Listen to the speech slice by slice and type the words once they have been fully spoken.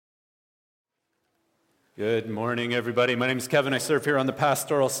Good morning, everybody. My name is Kevin. I serve here on the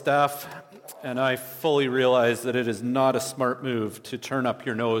pastoral staff, and I fully realize that it is not a smart move to turn up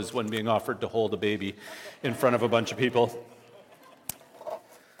your nose when being offered to hold a baby in front of a bunch of people.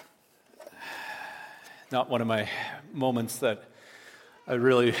 Not one of my moments that I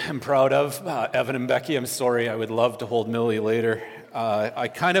really am proud of. Evan and Becky, I'm sorry. I would love to hold Millie later. I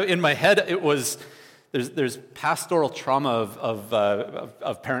kind of, in my head, it was... There's pastoral trauma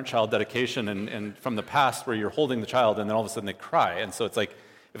of parent-child dedication and from the past where you're holding the child and then all of a sudden they cry. And so it's like,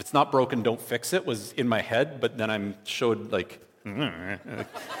 if it's not broken, don't fix it was in my head, but then I'm showed like,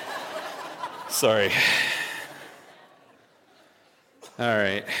 sorry. All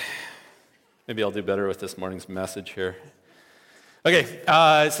right. Maybe I'll do better with this morning's message here. Okay,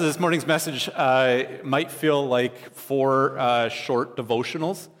 so this morning's message might feel like 4 short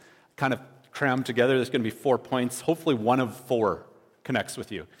devotionals, kind of crammed together. There's going to be 4 points. Hopefully one of 4 connects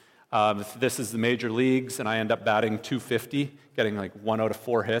with you. If this is the major leagues and I end up batting .250, getting like 1 out of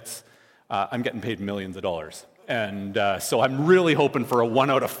 4 hits, I'm getting paid millions of dollars. And so I'm really hoping for a 1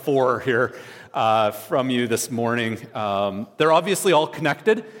 out of 4 here from you this morning. They're obviously all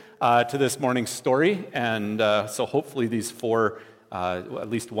connected to this morning's story, and so hopefully these 4, at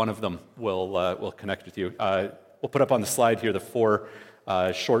least one of them will connect with you. We'll put up on the slide here the 4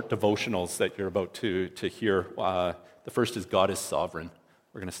 short devotionals that you're about to hear. The first is God is sovereign.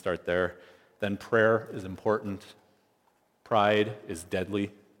 We're going to start there. Then prayer is important. Pride is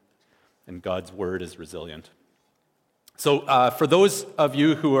deadly. And God's word is resilient. So for those of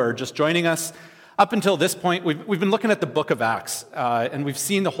you who are just joining us, up until this point, we've been looking at the book of Acts. And we've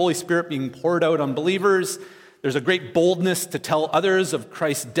seen the Holy Spirit being poured out on believers. There's a great boldness to tell others of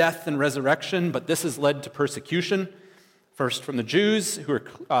Christ's death and resurrection, but this has led to persecution. First from the Jews, who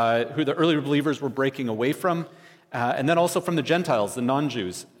the earlier believers were breaking away from, and then also from the Gentiles, the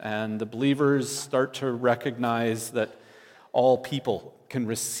non-Jews. And the believers start to recognize that all people can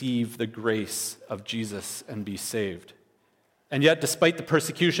receive the grace of Jesus and be saved. And yet, despite the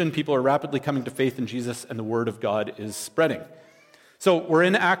persecution, people are rapidly coming to faith in Jesus, and the Word of God is spreading. So we're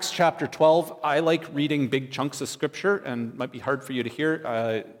in Acts chapter 12. I like reading big chunks of Scripture, and it might be hard for you to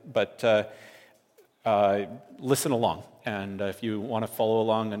hear, but listen along. And if you want to follow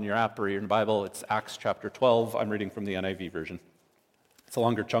along on your app or your Bible, it's Acts chapter 12. I'm reading from the NIV version. It's a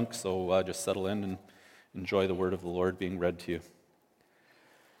longer chunk, so just settle in and enjoy the word of the Lord being read to you.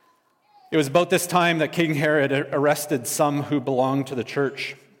 It was about this time that King Herod arrested some who belonged to the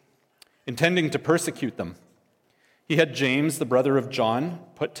church, intending to persecute them. He had James, the brother of John,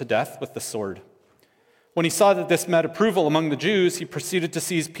 put to death with the sword. When he saw that this met approval among the Jews, he proceeded to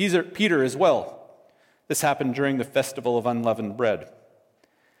seize Peter as well. This happened during the festival of unleavened bread.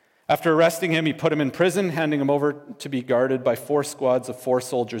 After arresting him, he put him in prison, handing him over to be guarded by 4 squads of 4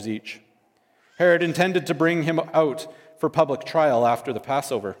 soldiers each. Herod intended to bring him out for public trial after the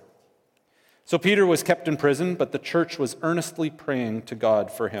Passover. So Peter was kept in prison, but the church was earnestly praying to God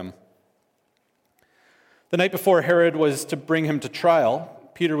for him. The night before Herod was to bring him to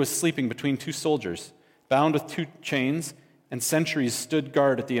trial, Peter was sleeping between 2 soldiers, bound with 2 chains, and sentries stood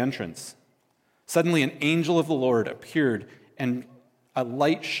guard at the entrance. Suddenly an angel of the Lord appeared, and a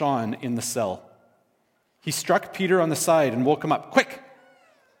light shone in the cell. He struck Peter on the side and woke him up. "Quick,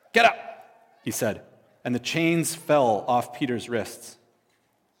 get up," he said, and the chains fell off Peter's wrists.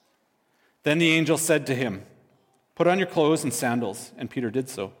 Then the angel said to him, "Put on your clothes and sandals," and Peter did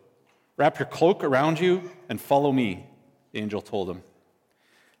so. "Wrap your cloak around you and follow me," the angel told him.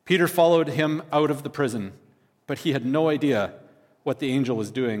 Peter followed him out of the prison, but he had no idea what the angel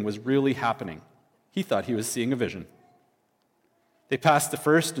was doing was really happening. He thought he was seeing a vision. They passed the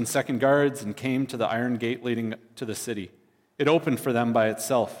first and second guards and came to the iron gate leading to the city. It opened for them by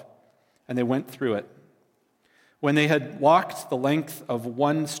itself, and they went through it. When they had walked the length of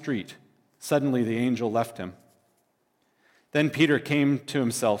 1 street, suddenly the angel left him. Then Peter came to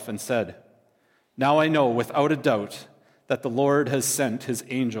himself and said, "Now I know without a doubt that the Lord has sent his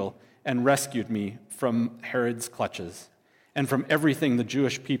angel and rescued me from Herod's clutches and from everything the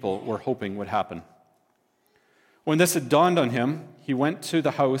Jewish people were hoping would happen." When this had dawned on him, he went to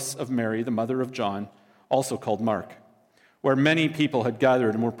the house of Mary, the mother of John, also called Mark, where many people had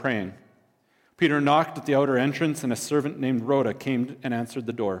gathered and were praying. Peter knocked at the outer entrance, and a servant named Rhoda came and answered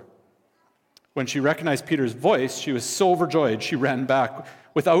the door. When she recognized Peter's voice, she was so overjoyed she ran back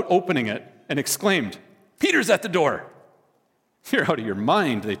without opening it and exclaimed, "Peter's at the door!" "You're out of your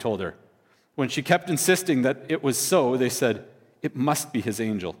mind," they told her. When she kept insisting that it was so, they said, "It must be his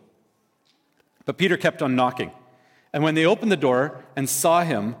angel." But Peter kept on knocking. And when they opened the door and saw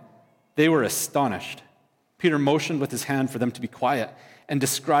him, they were astonished. Peter motioned with his hand for them to be quiet, and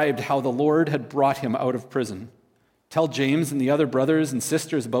described how the Lord had brought him out of prison. "Tell James and the other brothers and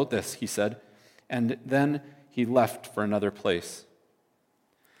sisters about this," he said, and then he left for another place.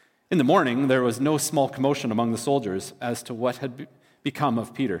 In the morning, there was no small commotion among the soldiers as to what had become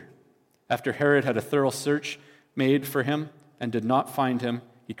of Peter. After Herod had a thorough search made for him and did not find him,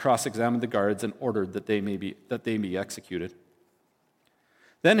 he cross-examined the guards and ordered that they be executed.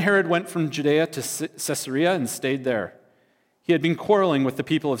 Then Herod went from Judea to Caesarea and stayed there. He had been quarreling with the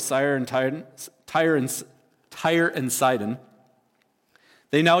people of Tyre and Sidon.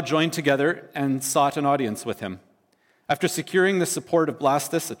 They now joined together and sought an audience with him. After securing the support of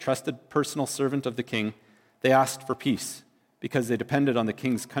Blastus, a trusted personal servant of the king, they asked for peace because they depended on the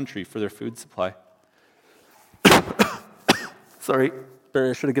king's country for their food supply. Sorry,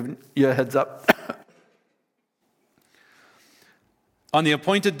 Barry, I should have given you a heads up. On the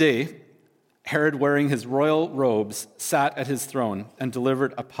appointed day, Herod, wearing his royal robes, sat at his throne and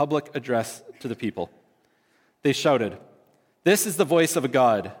delivered a public address to the people. They shouted, "This is the voice of a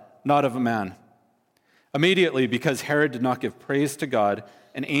God, not of a man." Immediately, because Herod did not give praise to God,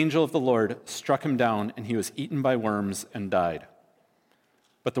 an angel of the Lord struck him down, and he was eaten by worms and died.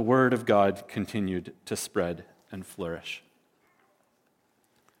 But the word of God continued to spread and flourish.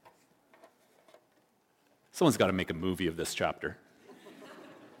 Someone's got to make a movie of this chapter.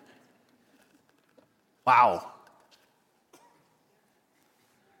 Wow.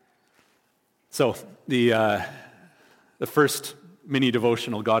 So, the first mini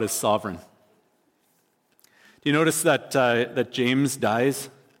devotional, God is sovereign. Do you notice that James dies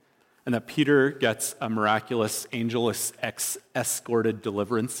and that Peter gets a miraculous angel-escorted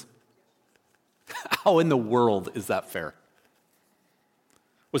deliverance? How in the world is that fair?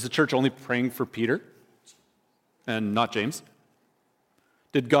 Was the church only praying for Peter and not James?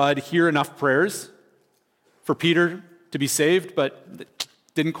 Did God hear enough prayers for Peter to be saved, but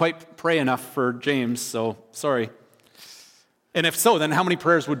didn't quite pray enough for James, so sorry. And if so, then how many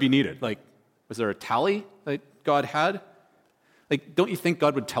prayers would be needed? Was there a tally that God had? Don't you think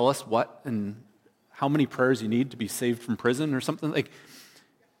God would tell us what and how many prayers you need to be saved from prison or something?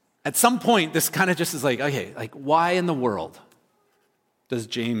 At some point, this kind of just is why in the world does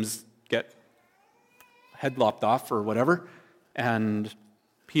James get head lopped off or whatever, and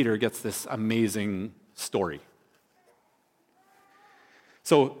Peter gets this amazing story?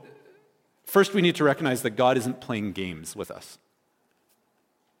 So, first we need to recognize that God isn't playing games with us.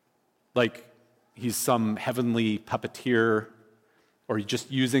 He's some heavenly puppeteer, or he's just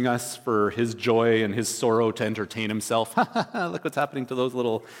using us for his joy and his sorrow to entertain himself. Look what's happening to those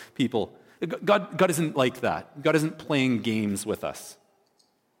little people. God isn't like that. God isn't playing games with us.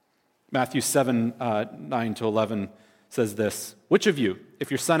 Matthew 7, 9 to 11 says this, "Which of you,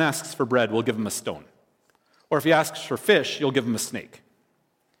 if your son asks for bread, will give him a stone? Or if he asks for fish, you'll give him a snake?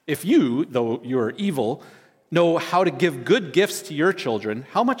 If you, though you are evil, know how to give good gifts to your children,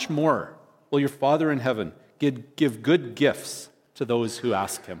 how much more will your Father in heaven give good gifts to those who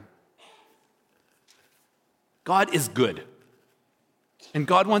ask him?" God is good, and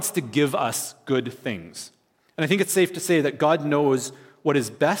God wants to give us good things. And I think it's safe to say that God knows what is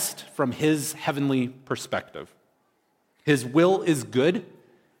best from his heavenly perspective. His will is good,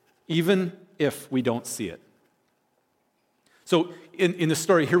 even if we don't see it. So in the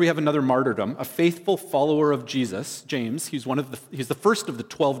story, here we have another martyrdom. A faithful follower of Jesus, James, he's the first of the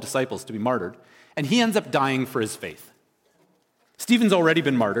 12 disciples to be martyred, and he ends up dying for his faith. Stephen's already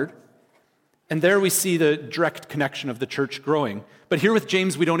been martyred, and there we see the direct connection of the church growing. But here with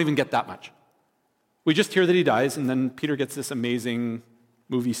James, we don't even get that much. We just hear that he dies, and then Peter gets this amazing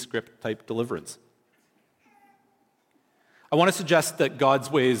movie script type deliverance. I want to suggest that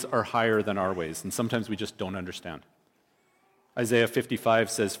God's ways are higher than our ways, and sometimes we just don't understand. Isaiah 55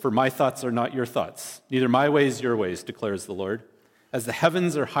 says, "For my thoughts are not your thoughts, neither my ways your ways, declares the Lord. As the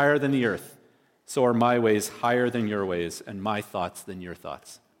heavens are higher than the earth, so are my ways higher than your ways, and my thoughts than your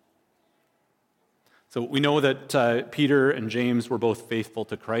thoughts." So we know that Peter and James were both faithful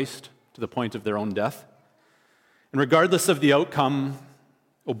to Christ to the point of their own death. And regardless of the outcome,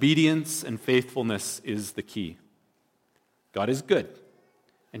 obedience and faithfulness is the key. God is good,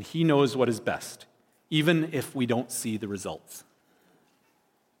 and he knows what is best, even if we don't see the results.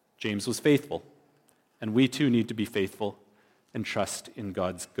 James was faithful, and we too need to be faithful and trust in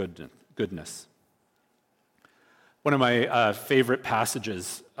God's goodness. One of my favorite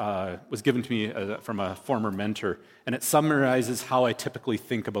passages was given to me from a former mentor, and it summarizes how I typically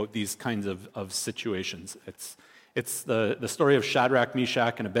think about these kinds of situations. It's the story of Shadrach,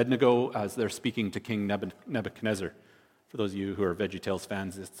 Meshach, and Abednego as they're speaking to King Nebuchadnezzar. For those of you who are VeggieTales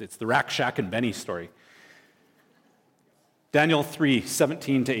fans, it's the Rack, Shack, and Benny story. Daniel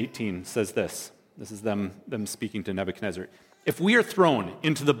 3:17-18 says this. This is them speaking to Nebuchadnezzar. If we are thrown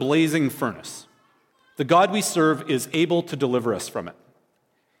into the blazing furnace, the God we serve is able to deliver us from it,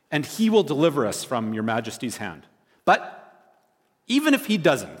 and he will deliver us from your majesty's hand. But even if he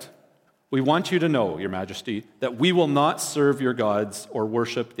doesn't, we want you to know, your majesty, that we will not serve your gods or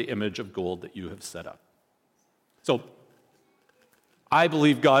worship the image of gold that you have set up. So, I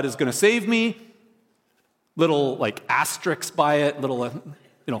believe God is going to save me. Little like asterisks by it,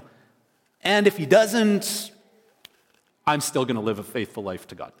 and if he doesn't, I'm still going to live a faithful life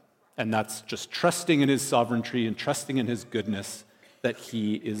to God. And that's just trusting in his sovereignty and trusting in his goodness that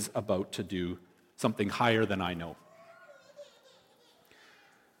he is about to do something higher than I know.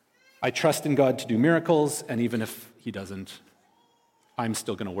 I trust in God to do miracles, and even if he doesn't, I'm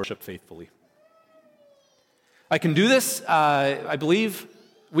still going to worship faithfully. I can do this, I believe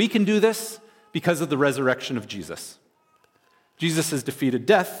we can do this because of the resurrection of Jesus. Jesus has defeated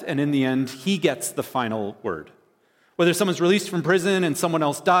death, and in the end, he gets the final word. Whether someone's released from prison and someone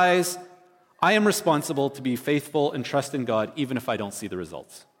else dies, I am responsible to be faithful and trust in God even if I don't see the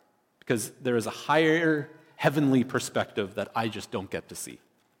results. Because there is a higher heavenly perspective that I just don't get to see.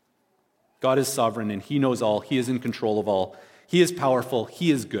 God is sovereign and he knows all. He is in control of all. He is powerful.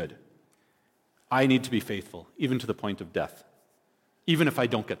 He is good. I need to be faithful, even to the point of death, even if I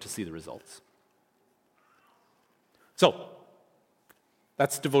don't get to see the results. So,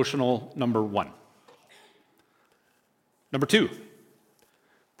 that's devotional number 1. Number 2,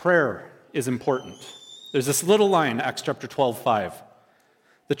 prayer is important. There's this little line, Acts chapter 12:5.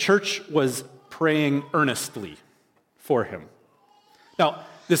 The church was praying earnestly for him. Now,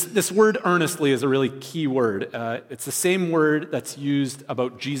 this word earnestly is a really key word. It's the same word that's used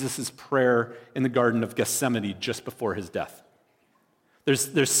about Jesus' prayer in the Garden of Gethsemane just before his death.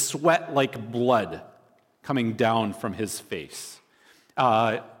 There's sweat like blood coming down from his face.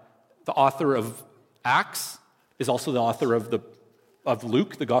 The author of Acts is also the author of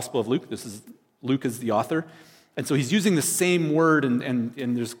Luke, the Gospel of Luke. Luke is the author. And so he's using the same word, and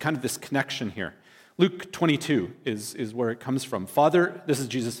there's kind of this connection here. Luke 22 is where it comes from. Father, this is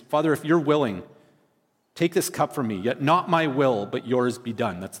Jesus. Father, if you're willing, take this cup from me, yet not my will, but yours be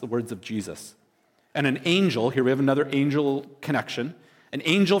done. That's the words of Jesus. And an angel, here we have another angel connection, an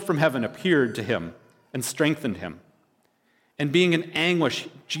angel from heaven appeared to him and strengthened him. And being in anguish,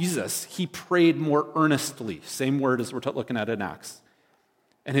 Jesus, he prayed more earnestly. Same word as we're looking at in Acts.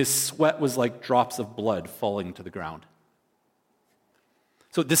 And his sweat was like drops of blood falling to the ground.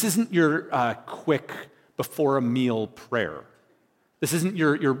 So this isn't your quick before a meal prayer. This isn't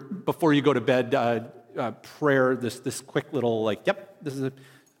your before you go to bed prayer, this quick little this is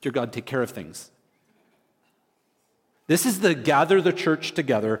dear God, take care of things. This is the gather the church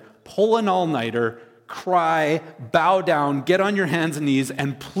together, pull an all-nighter, cry, bow down, get on your hands and knees,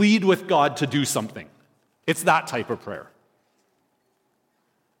 and plead with God to do something. It's that type of prayer.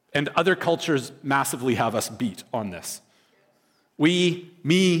 And other cultures massively have us beat on this. We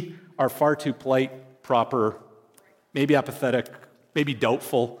are far too polite, proper, maybe apathetic, maybe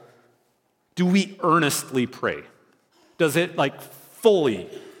doubtful. Do we earnestly pray? Does it fully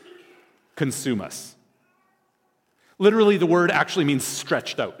consume us? Literally, the word actually means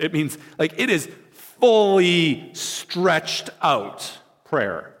stretched out. It means it is fully stretched out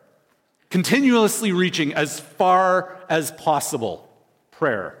prayer. Continuously reaching as far as possible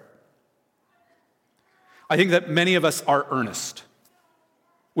prayer. I think that many of us are earnest.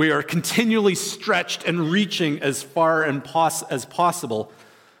 We are continually stretched and reaching as far as possible,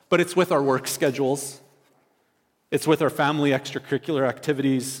 but it's with our work schedules. It's with our family extracurricular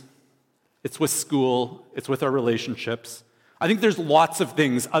activities. It's with school. It's with our relationships. I think there's lots of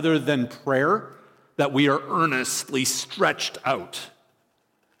things other than prayer that we are earnestly stretched out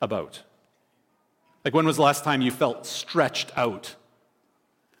about. When was the last time you felt stretched out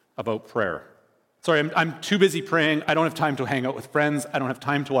about prayer? Sorry, I'm too busy praying. I don't have time to hang out with friends. I don't have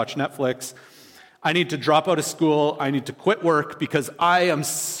time to watch Netflix. I need to drop out of school. I need to quit work because I am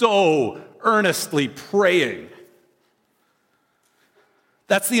so earnestly praying.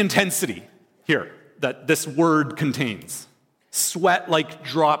 That's the intensity here that this word contains. Sweat like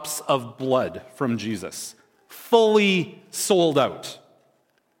drops of blood from Jesus. Fully sold out.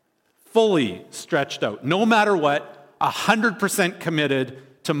 Fully stretched out. No matter what, 100% committed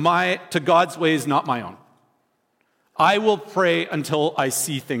to God's ways, not my own. I will pray until I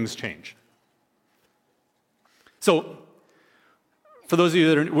see things change. So, for those of you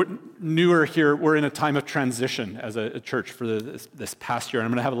that are newer here, we're in a time of transition as a church for this past year. And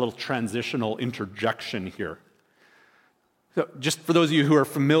I'm going to have a little transitional interjection here. So just for those of you who are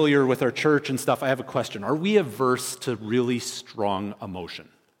familiar with our church and stuff, I have a question. Are we averse to really strong emotion?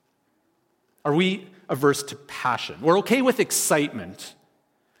 Are we averse to passion? We're okay with excitement,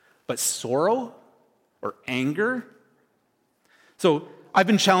 but sorrow or anger? So I've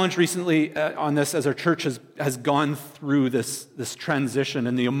been challenged recently on this as our church has gone through this transition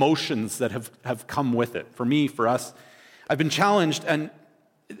and the emotions that have come with it. For me, for us, I've been challenged, and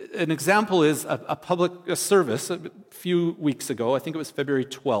an example is a public service a few weeks ago. I think it was February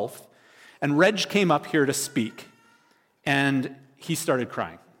 12th, and Reg came up here to speak, and he started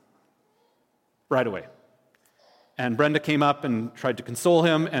crying right away. And Brenda came up and tried to console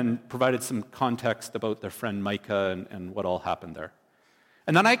him and provided some context about their friend Micah and what all happened there.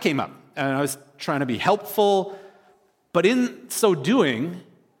 And then I came up, and I was trying to be helpful, but in so doing,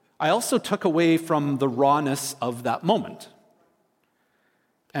 I also took away from the rawness of that moment.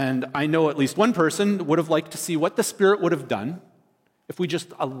 And I know at least one person would have liked to see what the Spirit would have done if we just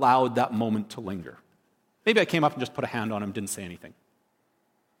allowed that moment to linger. Maybe I came up and just put a hand on him, didn't say anything.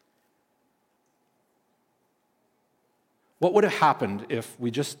 What would have happened if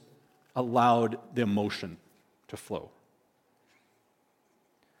we just allowed the emotion to flow?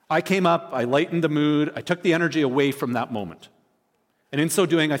 I came up, I lightened the mood, I took the energy away from that moment. And in so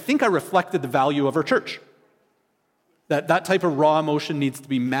doing, I think I reflected the value of our church. That type of raw emotion needs to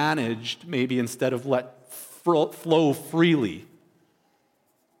be managed, maybe instead of let flow freely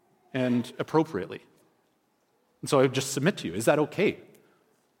and appropriately. And so I would just submit to you, is that okay?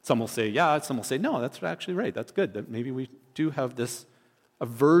 Some will say, yeah, some will say, no, that's actually right, that's good. That maybe we do have this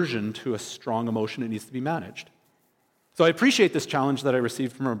aversion to a strong emotion that needs to be managed. So I appreciate this challenge that I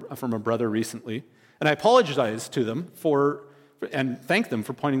received from a brother recently, and I apologize to them and thank them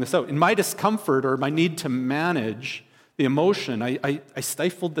for pointing this out. In my discomfort or my need to manage the emotion, I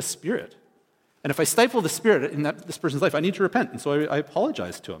stifled the Spirit. And if I stifle the Spirit in this person's life, I need to repent, and so I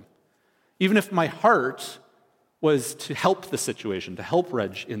apologize to him. Even if my heart was to help the situation, to help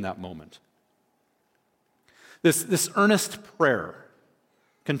Reg in that moment. This earnest prayer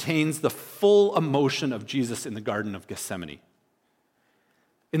contains the full emotion of Jesus in the Garden of Gethsemane.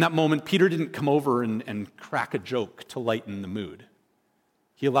 In that moment, Peter didn't come over and crack a joke to lighten the mood.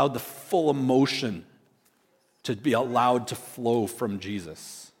 He allowed the full emotion to be allowed to flow from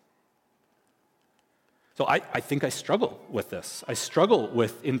Jesus. So I think I struggle with this. I struggle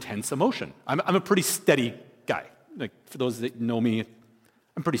with intense emotion. I'm a pretty steady guy. Like, for those that know me,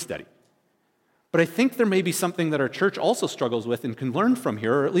 I'm pretty steady. But I think there may be something that our church also struggles with and can learn from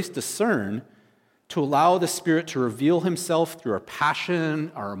here, or at least discern, to allow the Spirit to reveal himself through our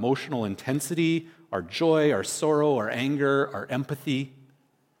passion, our emotional intensity, our joy, our sorrow, our anger, our empathy.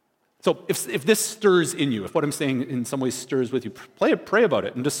 So if this stirs in you, if what I'm saying in some ways stirs with you, pray about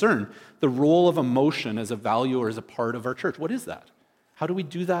it and discern the role of emotion as a value or as a part of our church. What is that? How do we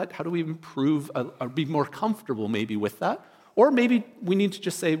do that? How do we improve or be more comfortable maybe with that? Or maybe we need to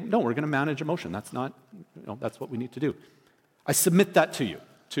just say, no, we're going to manage emotion. That's not, that's what we need to do. I submit that to you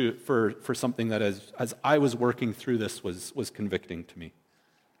for something that as I was working through this was convicting to me.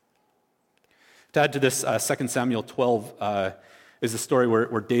 To add to this, 2 Samuel 12 is a story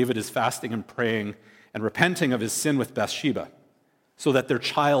where David is fasting and praying and repenting of his sin with Bathsheba so that their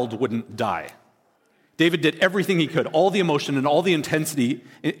child wouldn't die. David did everything he could. All the emotion and all the intensity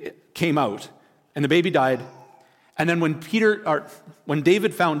came out, and the baby died. And then when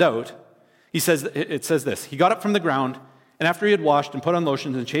David found out, it says this: he got up from the ground, and after he had washed and put on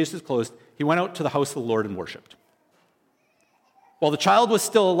lotions and changed his clothes, he went out to the house of the Lord and worshipped. While the child was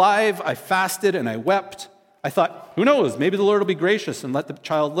still alive, I fasted and I wept. I thought, who knows, maybe the Lord will be gracious and let the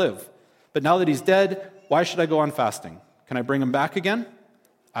child live. But now that he's dead, why should I go on fasting? Can I bring him back again?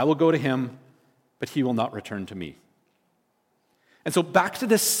 I will go to him, but he will not return to me. And so back to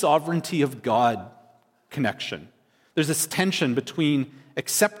this sovereignty of God connection. There's this tension between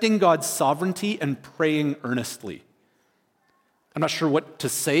accepting God's sovereignty and praying earnestly. I'm not sure what to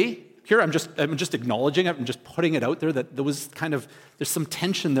say here. I'm just acknowledging it. I'm just putting it out there that there's some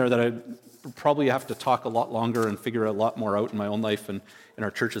tension there that I probably have to talk a lot longer and figure a lot more out in my own life and in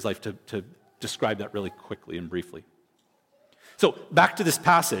our church's life to describe that really quickly and briefly. So back to this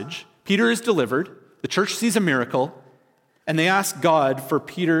passage. Peter is delivered. The church sees a miracle, and they ask God for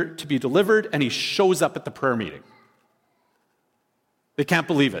Peter to be delivered, and he shows up at the prayer meeting. They can't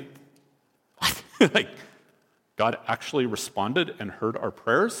believe it. Like, God actually responded and heard our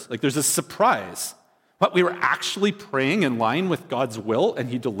prayers? Like, there's a surprise. What, we were actually praying in line with God's will, and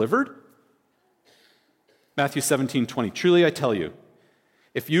he delivered? Matthew 17:20, truly I tell you,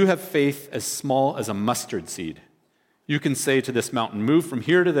 if you have faith as small as a mustard seed, you can say to this mountain, move from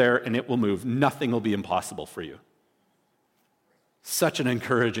here to there, and it will move. Nothing will be impossible for you. Such an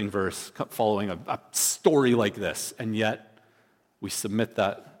encouraging verse following a story like this, and yet we submit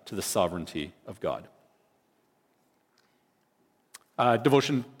that to the sovereignty of God.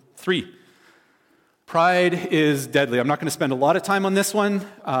 Devotion 3. Pride is deadly. I'm not going to spend a lot of time on this one,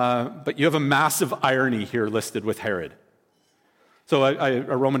 but you have a massive irony here listed with Herod. So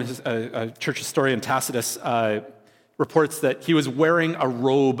a church historian, Tacitus, reports that he was wearing a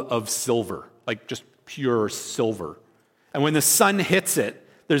robe of silver, like just pure silver. And when the sun hits it,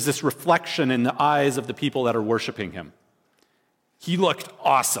 there's this reflection in the eyes of the people that are worshiping him. He looked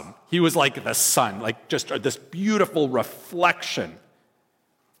awesome. He was like the sun, like just this beautiful reflection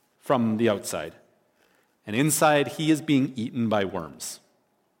from the outside. And inside, he is being eaten by worms.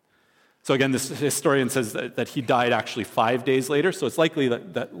 So again, this historian says that he died actually 5 days later, so it's likely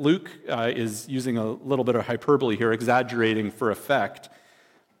that Luke is using a little bit of hyperbole here, exaggerating for effect.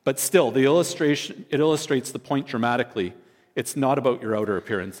 But still, it illustrates the point dramatically. It's not about your outer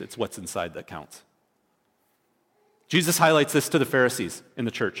appearance, it's what's inside that counts. Jesus highlights this to the Pharisees in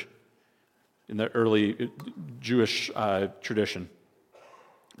the church, in the early Jewish tradition.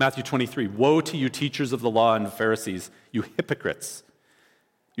 Matthew 23, "Woe to you, teachers of the law and Pharisees, you hypocrites!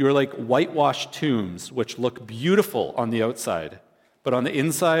 You are like whitewashed tombs, which look beautiful on the outside, but on the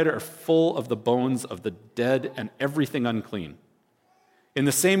inside are full of the bones of the dead and everything unclean. In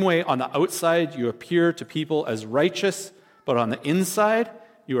the same way, on the outside you appear to people as righteous, but on the inside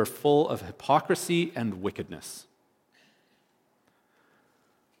you are full of hypocrisy and wickedness."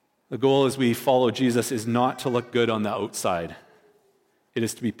 The goal as we follow Jesus is not to look good on the outside. It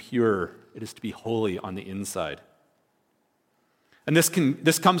is to be pure. It is to be holy on the inside. And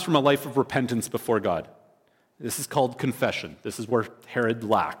this comes from a life of repentance before God. This is called confession. This is where Herod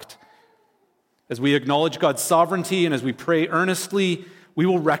lacked. As we acknowledge God's sovereignty and as we pray earnestly, we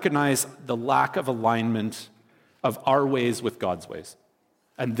will recognize the lack of alignment of our ways with God's ways.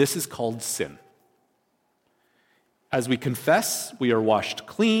 And this is called sin. As we confess, we are washed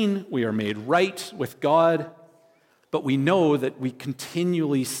clean, we are made right with God, but we know that we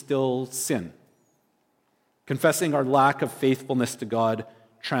continually still sin. Confessing our lack of faithfulness to God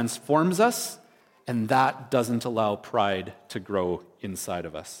transforms us, and that doesn't allow pride to grow inside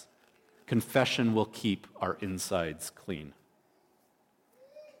of us. Confession will keep our insides clean.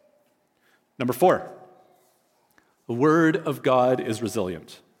 Number 4, the Word of God is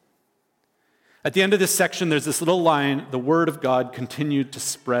resilient. At the end of this section, there's this little line, "The Word of God continued to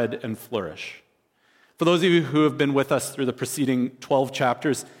spread and flourish." For those of you who have been with us through the preceding 12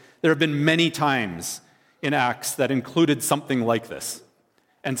 chapters, there have been many times in Acts that included something like this.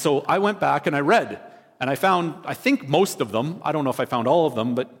 And so I went back and I read, and I found, I think, most of them. I don't know if I found all of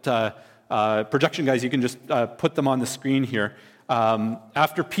them, but projection guys, you can just put them on the screen here.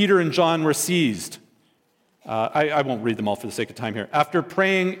 After Peter and John were seized, I won't read them all for the sake of time here. After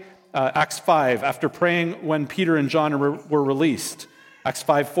praying, Acts 5, after praying when Peter and John were released, Acts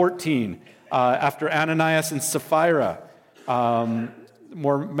 5:14, after Ananias and Sapphira,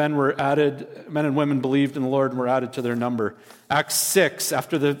 more men were added, men and women believed in the Lord and were added to their number. Acts 6,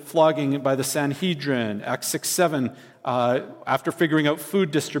 after the flogging by the Sanhedrin. Acts 6:7, after figuring out food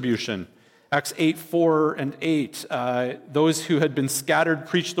distribution. Acts 8:4 and 8, those who had been scattered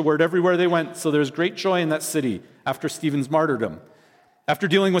preached the word everywhere they went, so there's great joy in that city after Stephen's martyrdom. After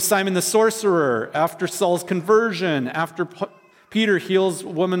dealing with Simon the sorcerer, after Saul's conversion, after Peter heals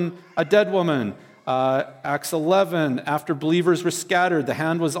a dead woman, Acts 11, after believers were scattered, the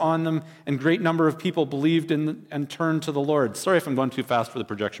hand was on them, and great number of people believed and turned to the Lord. Sorry if I'm going too fast for the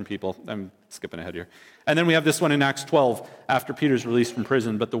projection people. I'm skipping ahead here. And then we have this one in Acts 12, after Peter's released from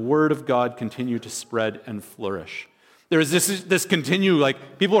prison. But the word of God continued to spread and flourish. There is this continue,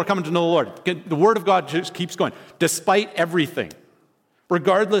 like, people are coming to know the Lord. The word of God just keeps going, despite everything,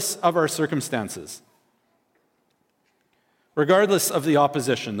 regardless of our circumstances. Regardless of the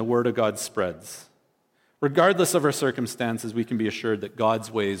opposition, the word of God spreads. Regardless of our circumstances, we can be assured that God's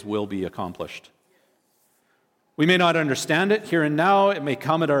ways will be accomplished. We may not understand it here and now. It may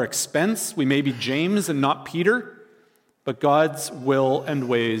come at our expense. We may be James and not Peter, but God's will and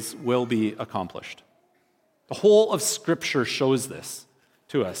ways will be accomplished. The whole of Scripture shows this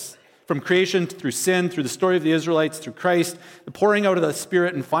to us. From creation through sin, through the story of the Israelites, through Christ, the pouring out of the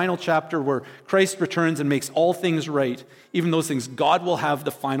Spirit in final chapter where Christ returns and makes all things right, even those things, God will have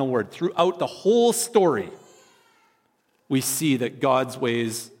the final word. Throughout the whole story, we see that God's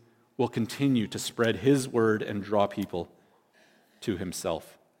ways will continue to spread His word and draw people to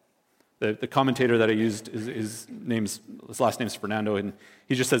Himself. The commentator that I used, his last name is Fernando, and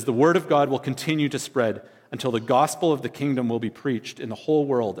he just says, the word of God will continue to spread until the gospel of the kingdom will be preached in the whole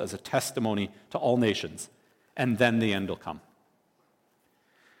world as a testimony to all nations, and then the end will come.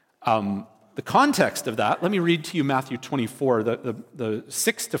 The context of that, let me read to you Matthew 24, the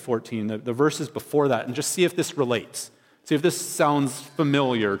 6 to 14, the verses before that, and just see if this relates. See if this sounds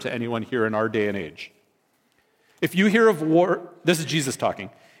familiar to anyone here in our day and age. If you hear of war, this is Jesus talking.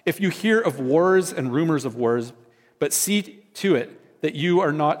 If you hear of wars and rumors of wars, but see to it that you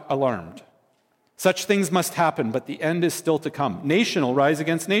are not alarmed. Such things must happen, but the end is still to come. Nation will rise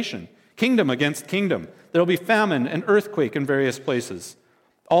against nation, kingdom against kingdom. There will be famine and earthquake in various places.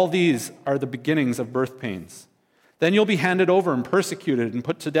 All these are the beginnings of birth pains. Then you'll be handed over and persecuted and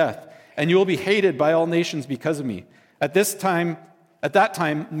put to death, and you will be hated by all nations because of me. At that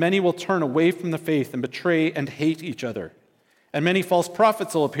time, many will turn away from the faith and betray and hate each other. And many false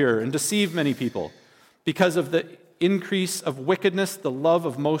prophets will appear and deceive many people. Because of the increase of wickedness, the love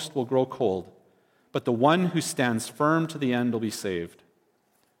of most will grow cold. But the one who stands firm to the end will be saved.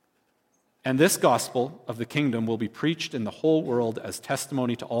 And this gospel of the kingdom will be preached in the whole world as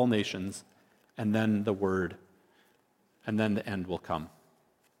testimony to all nations, and then the word, and then the end will come.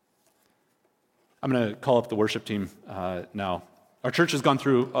 I'm going to call up the worship team now. Our church has gone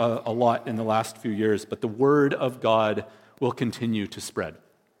through a lot in the last few years, but the word of God will continue to spread.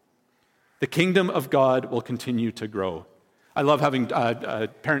 The kingdom of God will continue to grow. I love having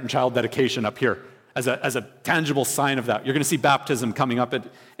parent and child dedication up here as a tangible sign of that. You're going to see baptism coming up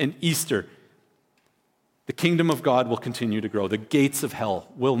in Easter. The kingdom of God will continue to grow. The gates of hell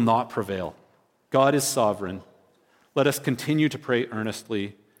will not prevail. God is sovereign. Let us continue to pray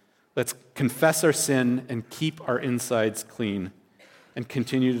earnestly. Let's confess our sin and keep our insides clean and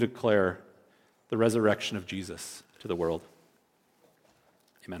continue to declare the resurrection of Jesus to the world.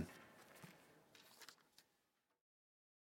 Amen.